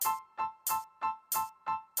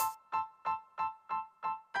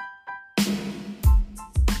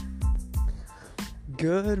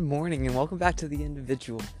Good morning and welcome back to The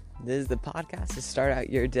Individual. This is the podcast to start out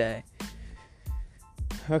your day.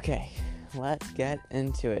 Okay, let's get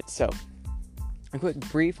into it. So, a quick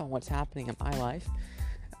brief on what's happening in my life.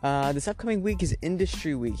 This upcoming week is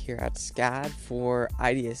Industry Week here at SCAD for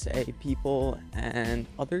IDSA people and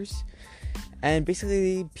others. And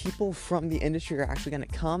basically, people from the industry are actually going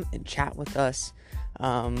to come and chat with us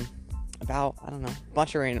about, a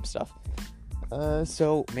bunch of random stuff.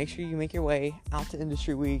 So make sure you make your way out to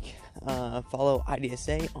Industry Week. Follow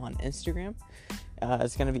IDSA on Instagram.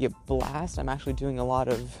 It's going to be a blast. I'm actually doing a lot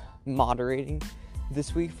of moderating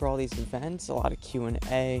this week for all these events, a lot of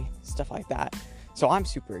Q&A, stuff like that. So I'm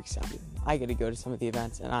super excited. I get to go to some of the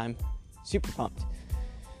events and I'm super pumped.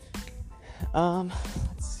 Let's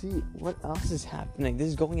see what else is happening. This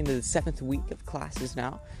is going into the 7th week of classes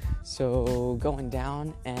now. So going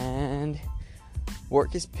down and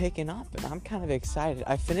work is picking up and I'm kind of excited.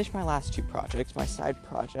 I finished my last 2 projects, my side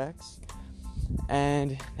projects,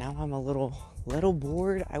 and now I'm a little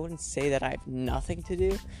bored. I wouldn't say that I have nothing to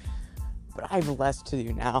do, but I have less to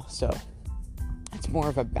do now, so it's more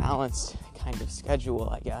of a balanced kind of schedule,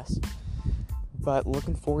 I guess. But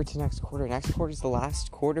looking forward to next quarter. Next quarter is the last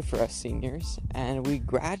quarter for us seniors, and we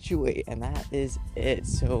graduate, and that is it.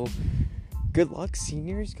 So good luck,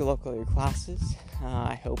 seniors. Good luck with your classes.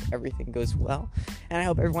 I hope everything goes well. And I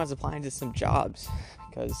hope everyone's applying to some jobs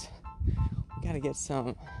because we got to get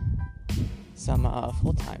some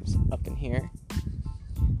full-times up in here.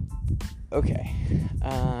 Okay.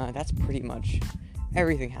 That's pretty much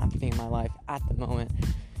everything happening in my life at the moment.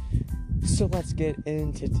 So let's get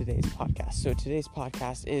into today's podcast. So today's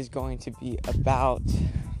podcast is going to be about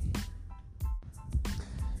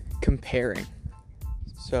comparing.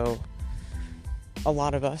 So a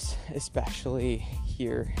lot of us, especially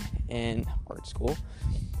here in art school,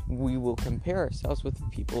 we will compare ourselves with the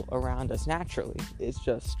people around us naturally. It's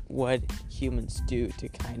just what humans do to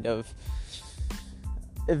kind of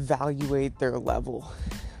evaluate their level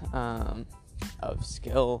of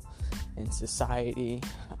skill in society,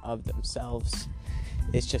 of themselves.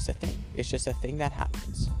 It's just a thing. It's just a thing that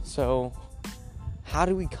happens. So how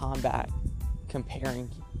do we combat comparing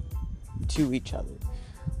to each other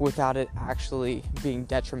without it actually being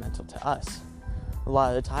detrimental to us? A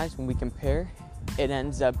lot of the times when we compare, it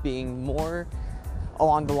ends up being more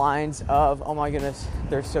along the lines of, oh my goodness,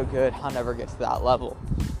 they're so good, I'll never get to that level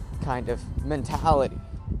kind of mentality.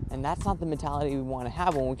 And that's not the mentality we want to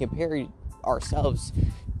have when we compare ourselves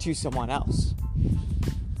to someone else.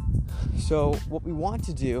 So what we want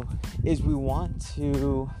to do is we want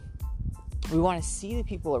to see the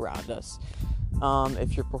people around us.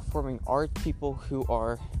 If you're performing art, people who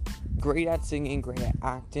are great at singing, great at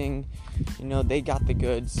acting, they got the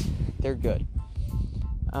goods, they're good.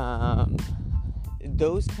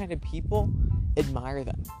 Those kind of people, admire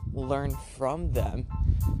them, learn from them,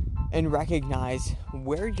 and recognize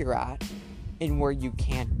where you're at and where you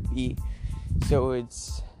can be. So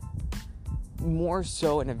it's more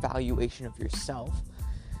so an evaluation of yourself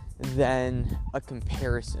than a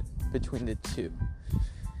comparison between the two.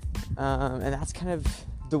 And that's kind of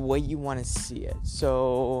the way you want to see it.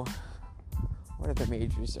 So what other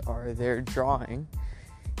majors are there? Drawing.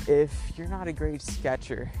 If you're not a great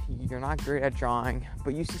sketcher, you're not great at drawing,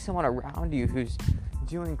 but you see someone around you who's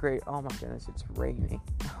doing great. Oh my goodness, it's raining.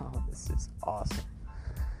 Oh, this is awesome.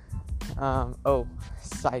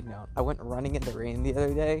 Side note, I went running in the rain the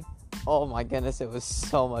other day. Oh my goodness, it was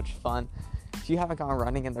so much fun. If you haven't gone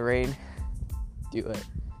running in the rain, do it.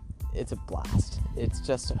 It's a blast. It's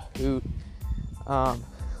just a hoot.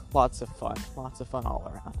 Lots of fun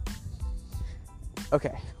all around.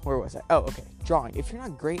 Okay, where was I? Oh, okay, drawing. If you're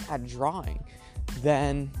not great at drawing,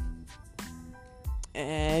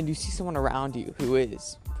 and you see someone around you who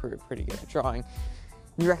is pretty good at drawing,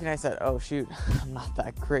 you recognize that, oh shoot, I'm not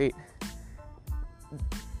that great,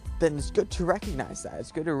 then it's good to recognize that.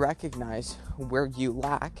 It's good to recognize where you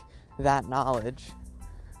lack that knowledge,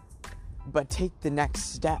 but take the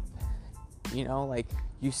next step.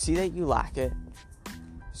 You see that you lack it,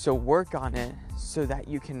 so work on it so that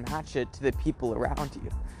you can match it to the people around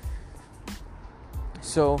you.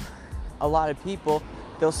 So a lot of people,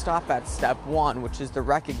 they'll stop at step 1, which is the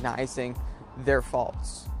recognizing their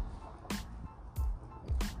faults.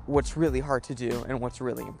 What's really hard to do and what's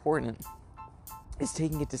really important is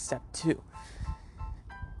taking it to step 2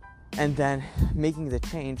 and then making the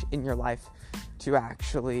change in your life to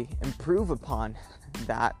actually improve upon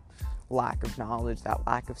that lack of knowledge, that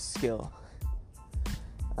lack of skill.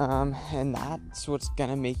 And that's what's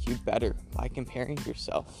gonna make you better, by comparing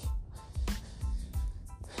yourself.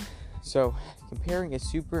 So comparing is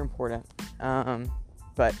super important.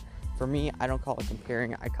 But For me, I don't call it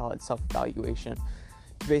comparing, I call it self-evaluation.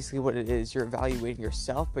 Basically what it is, you're evaluating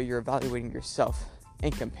yourself, but you're evaluating yourself in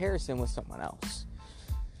comparison with someone else.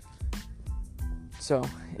 So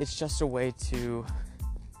it's just a way to,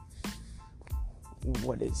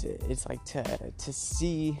 what is it? It's like to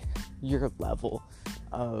see your level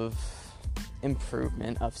of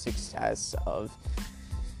improvement, of success, of,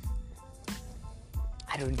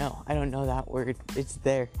 I don't know that word. It's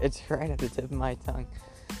there. It's right at the tip of my tongue.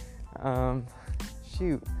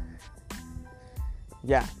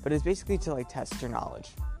 Yeah, but it's basically to like test your knowledge.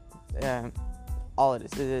 All it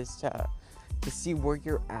is to see where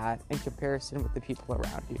you're at in comparison with the people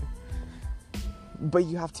around you. But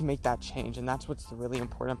you have to make that change, and that's what's the really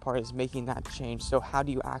important part, is making that change. So how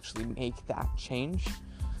do you actually make that change?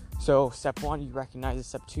 So step 1, you recognize it.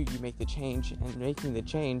 Step 2, you make the change. And making the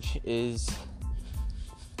change is,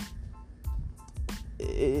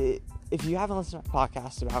 if you haven't listened to my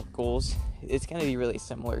podcast about goals, it's going to be really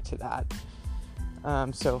similar to that.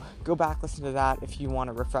 So go back, listen to that if you want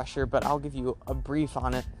a refresher, but I'll give you a brief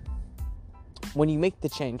on it. When you make the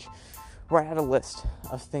change, write out a list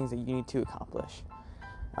of things that you need to accomplish.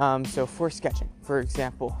 So for sketching, for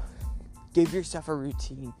example, give yourself a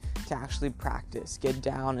routine to actually practice, get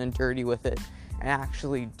down and dirty with it, and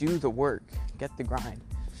actually do the work, get the grind.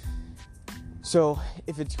 So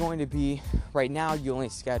if it's going to be, right now you only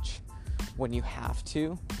sketch when you have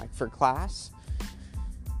to, like for class,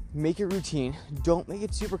 make a routine. Don't make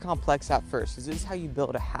it super complex at first, because this is how you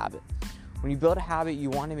build a habit. When you build a habit, you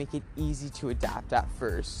want to make it easy to adapt at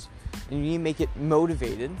first. And you need to make it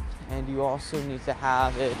motivated, and you also need to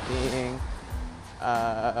have it being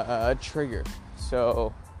a trigger.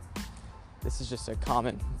 So this is just a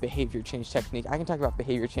common behavior change technique. I can talk about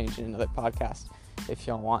behavior change in another podcast if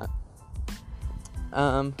y'all want.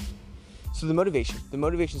 So the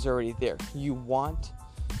motivation's already there. You want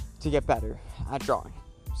to get better at drawing,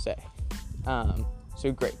 say.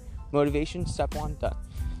 So great. Motivation, step 1,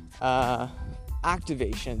 done.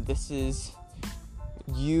 Activation, this is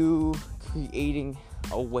you creating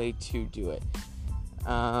a way to do it.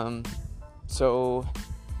 So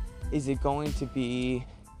is it going to be,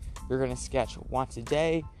 you're going to sketch once a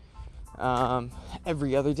day,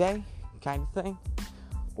 every other day kind of thing?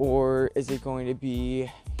 Or is it going to be,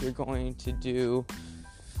 you're going to do,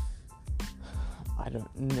 I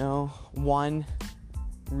don't know, one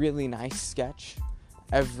really nice sketch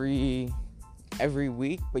every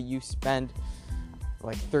week, but you spend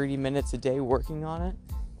like 30 minutes a day working on it?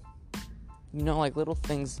 You know, like little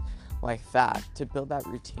things like that, to build that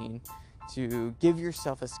routine, to give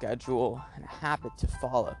yourself a schedule and a habit to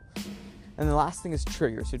follow. And the last thing is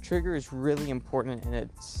trigger. So trigger is really important, and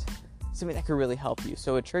it's something that can really help you.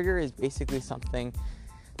 So a trigger is basically something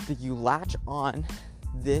that you latch on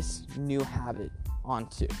this new habit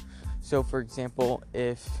onto. So for example,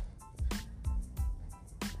 if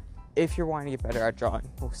you're wanting to get better at drawing,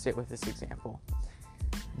 we'll stay with this example,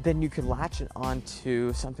 then you could latch it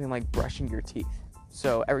onto something like brushing your teeth.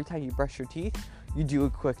 So every time you brush your teeth, you do a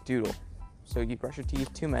quick doodle. So you brush your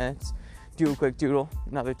teeth 2 minutes, do a quick doodle,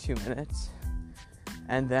 another 2 minutes,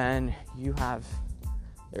 and then you have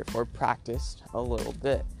therefore practiced a little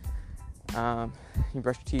bit. You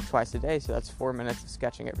brush your teeth twice a day, so that's 4 minutes of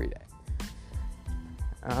sketching every day.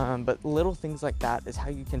 But little things like that is how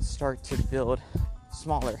you can start to build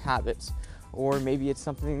smaller habits. Or maybe it's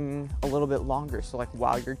something a little bit longer. So like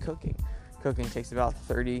while you're cooking takes about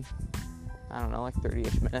 30-ish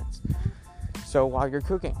minutes. So while you're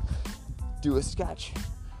cooking, do a sketch.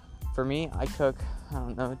 For me, I cook, 2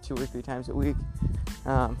 or 3 times a week.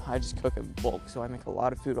 I just cook in bulk, so I make a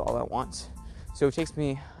lot of food all at once. So it takes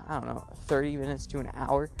me, 30 minutes to an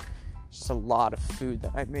hour. Just a lot of food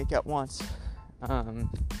that I make at once.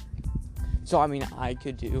 So I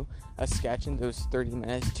could do a sketch in those 30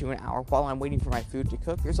 minutes to an hour while I'm waiting for my food to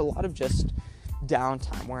cook. There's a lot of just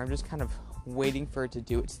downtime where I'm just kind of waiting for it to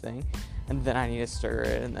do its thing, and then I need to stir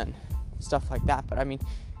it and then stuff like that. But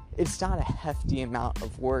it's not a hefty amount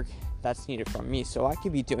of work that's needed from me, so I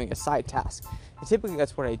could be doing a side task. And typically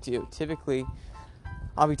that's what I do. Typically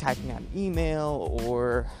I'll be typing out an email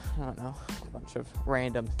or a bunch of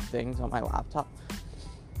random things on my laptop.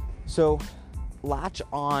 So latch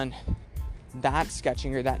on that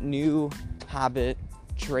sketching or that new habit,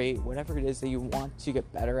 trait, whatever it is that you want to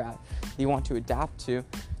get better at, you want to adapt to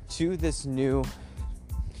this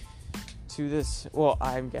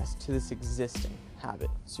existing habit.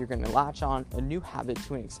 So you're going to latch on a new habit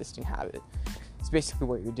to an existing habit. It's basically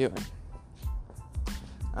what you're doing.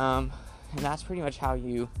 And that's pretty much how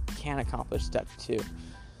you can accomplish step 2.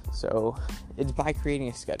 So it's by creating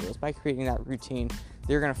a schedule. It's by creating that routine that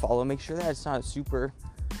you're going to follow. Make sure that it's not a super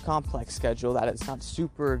complex schedule, that it's not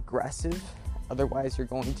super aggressive. Otherwise, you're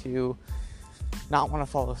going to not want to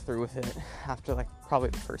follow through with it after like probably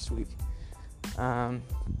the first week.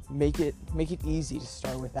 Make it easy to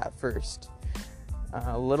start with that first.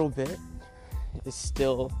 A little bit is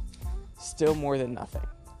still more than nothing.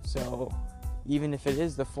 So even if it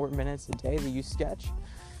is the 4 minutes a day that you sketch,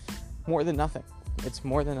 more than nothing. It's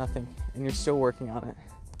more than nothing, and you're still working on it.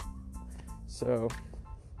 So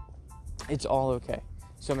it's all okay.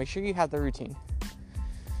 So make sure you have the routine.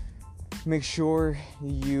 Make sure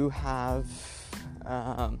you have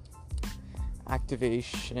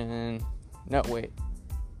activation. No, wait.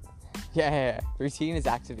 Yeah. Routine is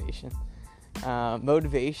activation.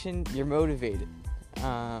 Motivation, you're motivated.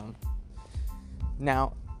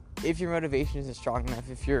 Now, if your motivation isn't strong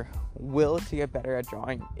enough, if your will to get better at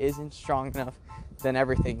drawing isn't strong enough, then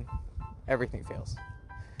everything fails.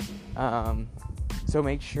 So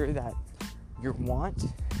make sure that your want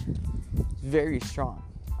is very strong.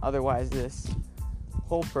 Otherwise, this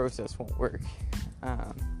whole process won't work.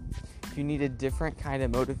 If you need a different kind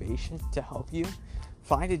of motivation to help you,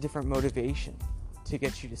 find a different motivation to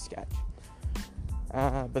get you to sketch.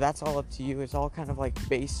 But that's all up to you. It's all kind of like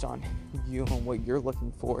based on you and what you're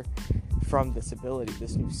looking for from this ability,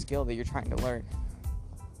 this new skill that you're trying to learn.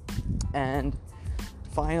 And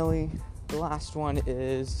finally, the last one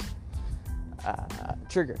is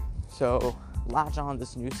trigger. So latch on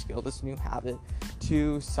this new skill, this new habit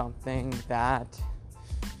to something that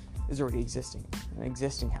is already existing, an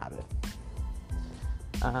existing habit.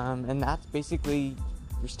 And that's basically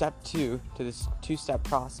your step 2 to this 2-step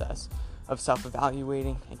process of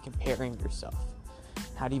self-evaluating and comparing yourself.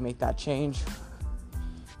 How do you make that change?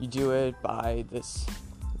 You do it by this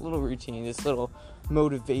little routine, this little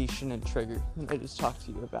motivation and trigger that I just talked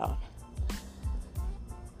to you about.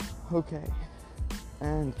 Okay,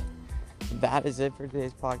 and that is it for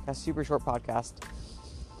today's podcast. Super short podcast,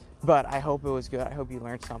 but I hope it was good. I hope you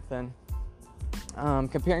learned something.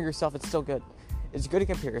 Comparing yourself, it's still good. It's good to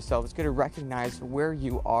compare yourself. It's good to recognize where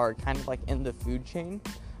you are, kind of like in the food chain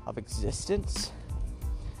of existence.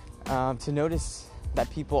 To notice that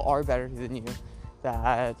people are better than you,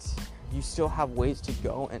 that you still have ways to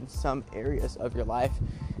go in some areas of your life,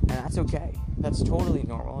 and that's okay. That's totally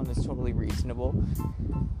normal and it's totally reasonable.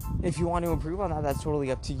 If you want to improve on that, that's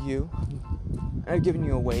totally up to you. I've given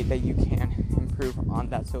you a way that you can improve on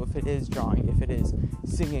that. So if it is drawing, if it is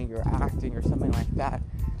singing or acting or something like that,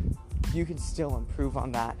 you can still improve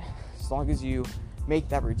on that as long as you make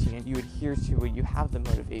that routine, you adhere to it, you have the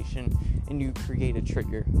motivation, and you create a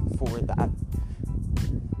trigger for that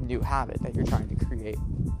new habit that you're trying to create.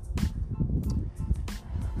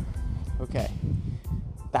 Okay,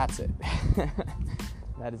 that's it.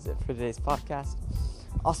 That is it for today's podcast.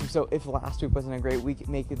 Awesome. So if last week wasn't a great week,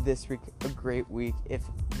 make this week a great week. If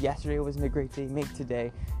yesterday wasn't a great day, make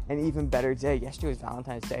today an even better day. Yesterday was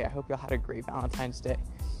Valentine's Day. I hope y'all had a great Valentine's Day.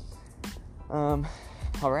 All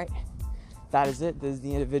right. That is it. This is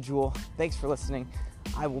the individual. Thanks for listening.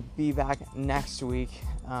 I will be back next week.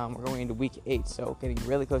 We're going into week 8, so getting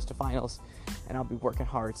really close to finals, and I'll be working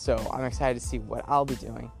hard. So I'm excited to see what I'll be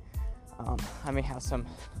doing. I may have some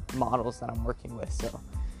models that I'm working with, so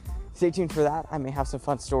stay tuned for that. I may have some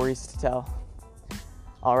fun stories to tell.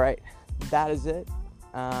 All right. That is it.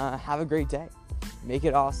 Have a great day. Make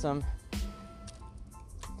it awesome.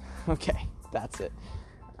 Okay. That's it.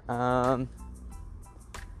 Yeah.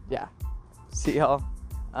 See y'all,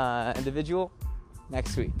 individual,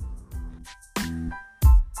 next week.